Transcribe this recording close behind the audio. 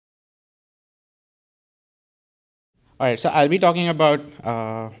All right, so I'll be talking about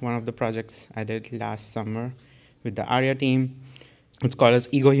one of the projects I did last summer with the Aria team. It's called as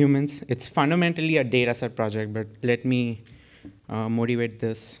EgoHumans. It's fundamentally a dataset project, but let me motivate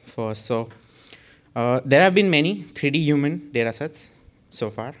this first. So there have been many 3D human datasets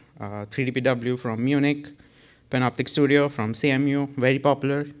so far. 3DPW from Munich, Panoptic Studio from CMU, very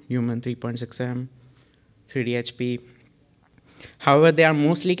popular, Human 3.6M, 3DHP. However, they are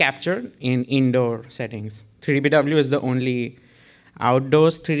mostly captured in indoor settings. 3DPW is the only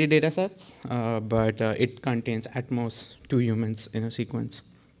outdoors 3D datasets, but it contains at most 2 humans in a sequence.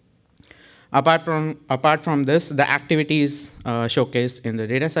 Apart from this, the activities showcased in the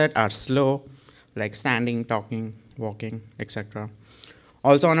dataset are slow, like standing, talking, walking, etc.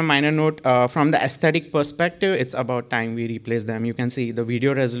 Also, on a minor note, from the aesthetic perspective, it's about time we replace them. You can see the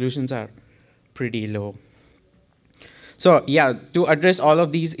video resolutions are pretty low. So yeah, to address all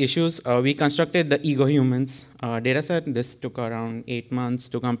of these issues, we constructed the EgoHumans dataset. This took around 8 months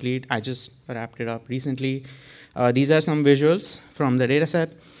to complete. I just wrapped it up recently. These are some visuals from the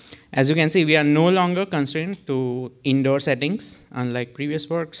dataset. As you can see, we are no longer constrained to indoor settings, unlike previous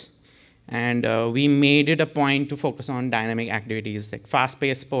works. And we made it a point to focus on dynamic activities, like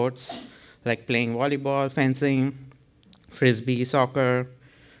fast-paced sports, like playing volleyball, fencing, frisbee, soccer,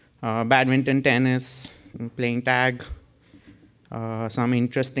 badminton, tennis, playing tag, some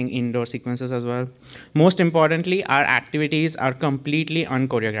interesting indoor sequences as well. Most importantly, our activities are completely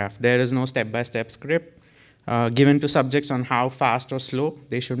unchoreographed. There is no step-by-step script given to subjects on how fast or slow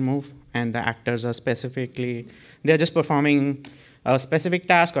they should move, and the actors are they're just performing a specific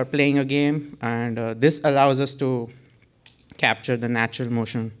task or playing a game, and this allows us to capture the natural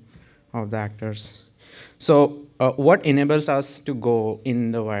motion of the actors. So what enables us to go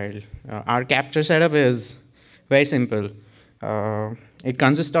in the wild? Our capture setup is very simple. It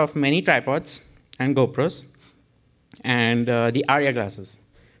consists of many tripods and GoPros and the Aria glasses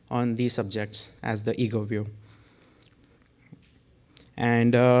on these subjects as the ego view.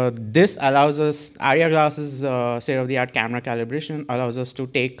 And this allows us, Aria glasses state-of-the-art camera calibration allows us to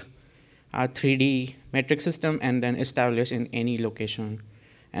take a 3D metric system and then establish in any location.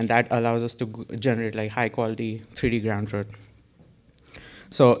 And that allows us to generate like high-quality 3D ground truth.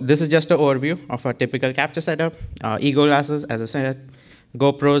 So this is just an overview of a typical capture setup. Ego glasses, as I said,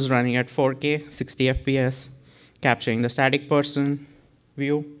 GoPros running at 4K, 60 FPS, capturing the static person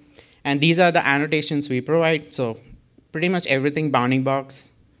view. And these are the annotations we provide. So pretty much everything bounding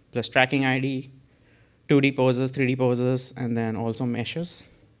box, plus tracking ID, 2D poses, 3D poses, and then also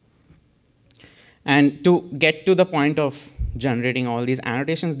meshes. And to get to the point of generating all these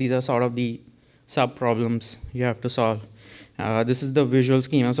annotations, these are sort of the sub-problems you have to solve. This is the visual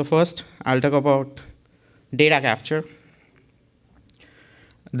schema. So first, I'll talk about data capture.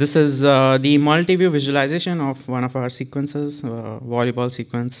 This is the multi-view visualization of one of our sequences, volleyball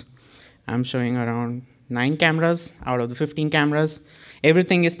sequence. I'm showing around 9 cameras out of the 15 cameras.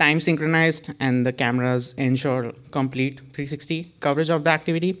 Everything is time synchronized, and the cameras ensure complete 360 coverage of the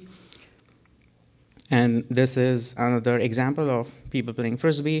activity. And this is another example of people playing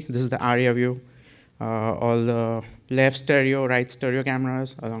frisbee. This is the Aria view. All the left stereo, right stereo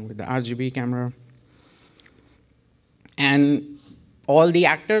cameras, along with the RGB camera. And all the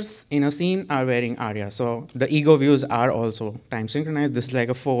actors in a scene are wearing Aria. So the ego views are also time synchronized. This is like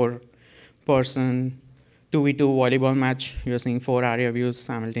a 4-person 2v2 volleyball match. You're seeing 4 Aria views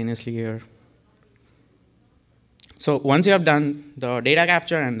simultaneously here. So once you have done the data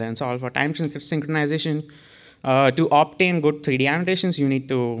capture and then solve for time synchronization, to obtain good 3D annotations, you need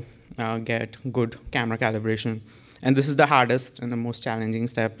to get good camera calibration. And this is the hardest and the most challenging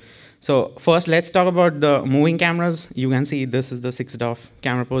step. So first, let's talk about the moving cameras. You can see this is the 6 DOF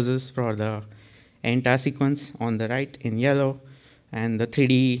camera poses for the entire sequence on the right in yellow, and the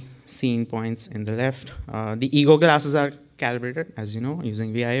 3D scene points in the left. The ego glasses are calibrated, as you know,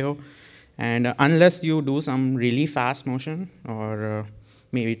 using VIO. And unless you do some really fast motion or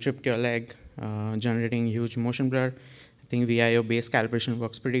maybe tripped your leg, generating huge motion blur, I think VIO-based calibration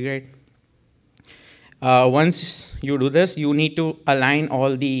works pretty great. Once you do this, you need to align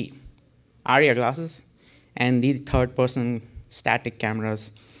all the Aria glasses and the third-person static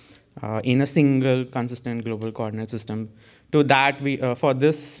cameras in a single consistent global coordinate system. To that, for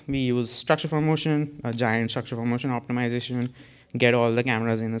this, we use structure for motion, a giant structure for motion optimization, get all the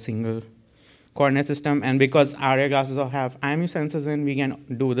cameras in a single coordinate system. And because Aria glasses have IMU sensors in, we can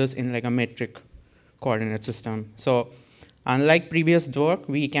do this in like a metric coordinate system. So unlike previous work,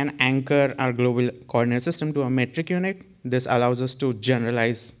 we can anchor our global coordinate system to a metric unit. This allows us to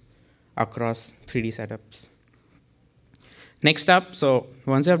generalize across 3D setups. Next up, so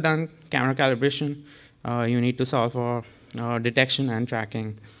once you have done camera calibration, you need to solve for detection and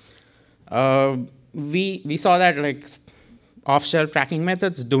tracking. We saw that like off-shelf tracking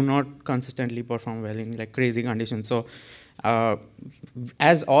methods do not consistently perform well in like crazy conditions. So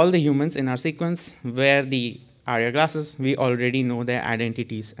as all the humans in our sequence wear the Aria glasses, we already know their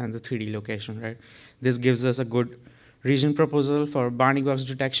identities and the 3D location, right? This gives us a good region proposal for bounding box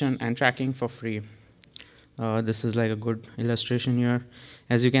detection and tracking for free. This is like a good illustration here.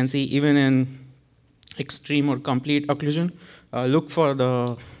 As you can see, even in extreme or complete occlusion, look for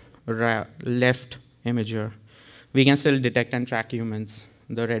the left image here. We can still detect and track humans,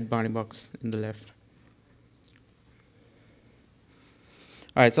 the red bounding box in the left.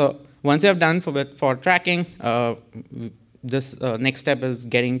 All right, so once you have done for tracking, this next step is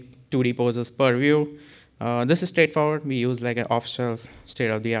getting 2D poses per view. This is straightforward. We use like an off-shelf,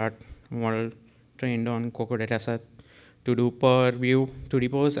 state-of-the-art model trained on COCO dataset to do per view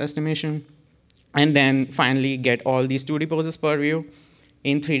 2D pose estimation. And then finally get all these 2D poses per view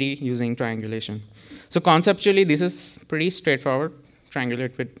in 3D using triangulation. So conceptually, this is pretty straightforward,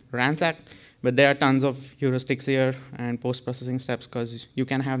 triangulate with RANSAC, but there are tons of heuristics here and post-processing steps because you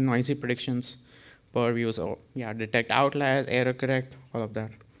can have noisy predictions per view. So yeah, detect outliers, error correct, all of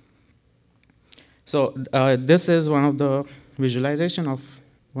that. So this is one of the visualization of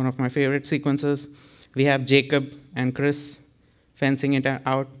one of my favorite sequences. We have Jacob and Chris fencing it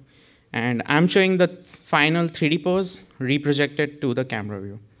out. And I'm showing the final 3D pose reprojected to the camera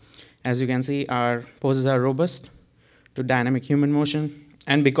view. As you can see, our poses are robust to dynamic human motion.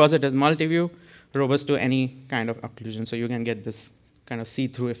 And because it is multi-view, robust to any kind of occlusion. So you can get this kind of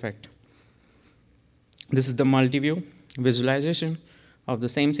see-through effect. This is the multi-view visualization of the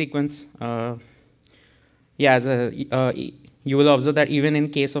same sequence. You will observe that even in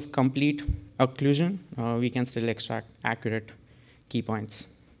case of complete occlusion, we can still extract accurate key points.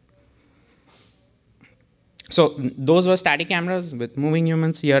 So those were static cameras with moving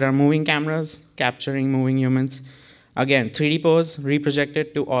humans. Here are moving cameras capturing moving humans. Again, 3D pose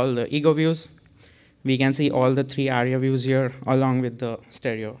reprojected to all the ego views. We can see all the 3 Aria views here along with the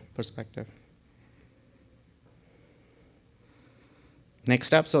stereo perspective.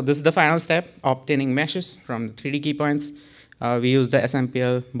 Next up, so this is the final step, obtaining meshes from the 3D key points. We use the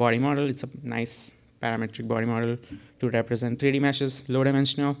SMPL body model. It's a nice parametric body model to represent 3D meshes, low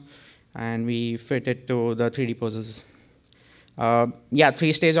dimensional. And we fit it to the 3D poses.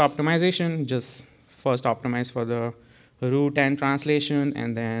 3-stage optimization, just first optimize for the root and translation,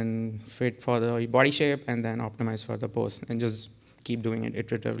 and then fit for the body shape, and then optimize for the pose, and just keep doing it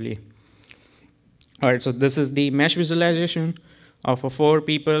iteratively. All right, so this is the mesh visualization of a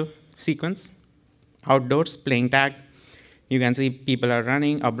 4-people sequence, outdoors, playing tag. You can see people are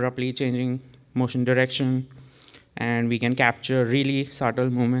running, abruptly changing motion direction, and we can capture really subtle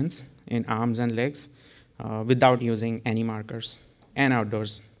movements in arms and legs without using any markers, and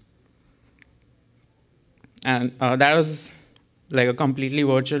outdoors. And that was like a completely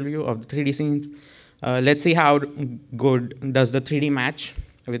virtual view of the 3D scenes. Let's see how good does the 3D match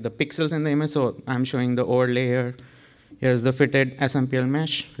with the pixels in the image. So I'm showing the overlay here. Here's the fitted SMPL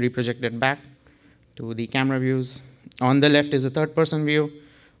mesh reprojected back to the camera views. On the left is the third-person view.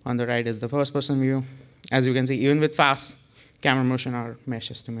 On the right is the first-person view. As you can see, even with fast camera motion, our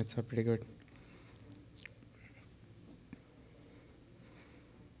mesh estimates are pretty good.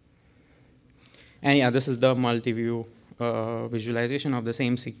 And yeah, this is the multi-view visualization of the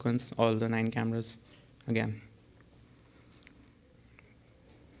same sequence, all the 9 cameras again.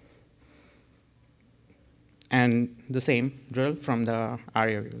 And the same drill from the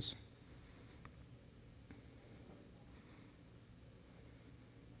Aria views.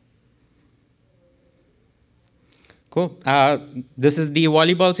 Cool. This is the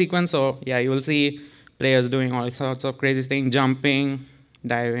volleyball sequence. So yeah, you will see players doing all sorts of crazy things, jumping,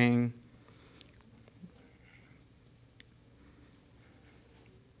 diving,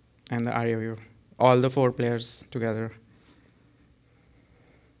 and the Aria view. All the 4 players together.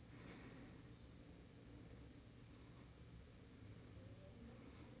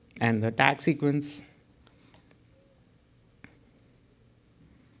 And the tag sequence.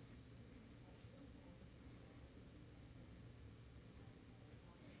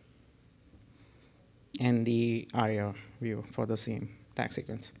 And the Aria view for the same tag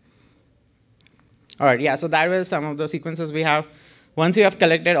sequence. All right, yeah, so that was some of the sequences we have. Once you have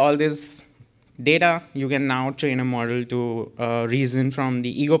collected all this data, you can now train a model to reason from the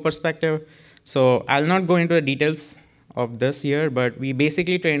ego perspective. So I'll not go into the details of this here, but we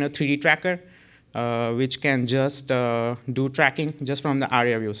basically train a 3D tracker, which can just do tracking just from the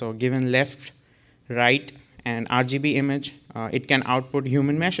Aria view. So given left, right, and RGB image, it can output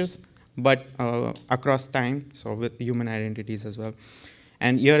human meshes but across time, so with human identities as well.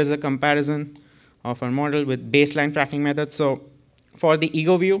 And here is a comparison of our model with baseline tracking methods. So for the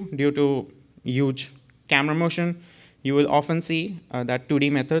ego view, due to huge camera motion, you will often see that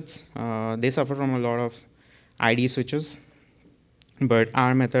 2D methods, they suffer from a lot of ID switches. But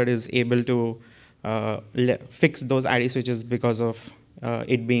our method is able to fix those ID switches because of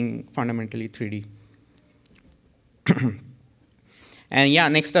it being fundamentally 3D. And yeah,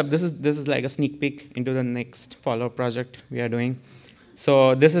 next up, this is like a sneak peek into the next follow-up project we are doing.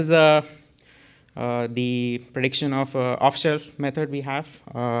 So this is the prediction of off-shelf method we have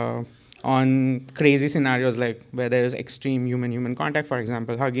on crazy scenarios like where there is extreme human-human contact, for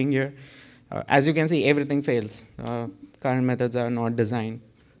example, hugging here. As you can see, everything fails. Current methods are not designed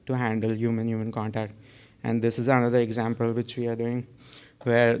to handle human-human contact. And this is another example which we are doing,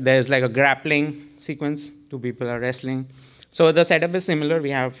 where there's like a grappling sequence, two people are wrestling. So the setup is similar.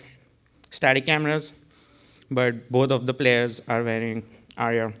 We have static cameras, but both of the players are wearing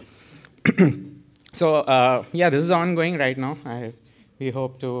Aria. So yeah, this is ongoing right now. We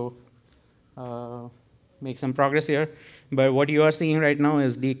hope to make some progress here. But what you are seeing right now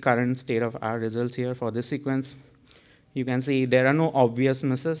is the current state of our results here for this sequence. You can see there are no obvious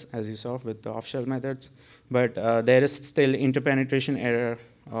misses, as you saw with the off-shelf methods, but there is still interpenetration error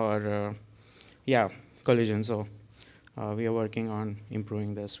or yeah, collision. So we are working on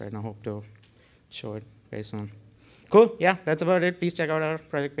improving this right now. Hope to show it very soon. Cool. Yeah, that's about it. Please check out our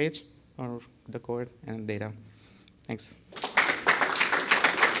project page or the code and data. Thanks.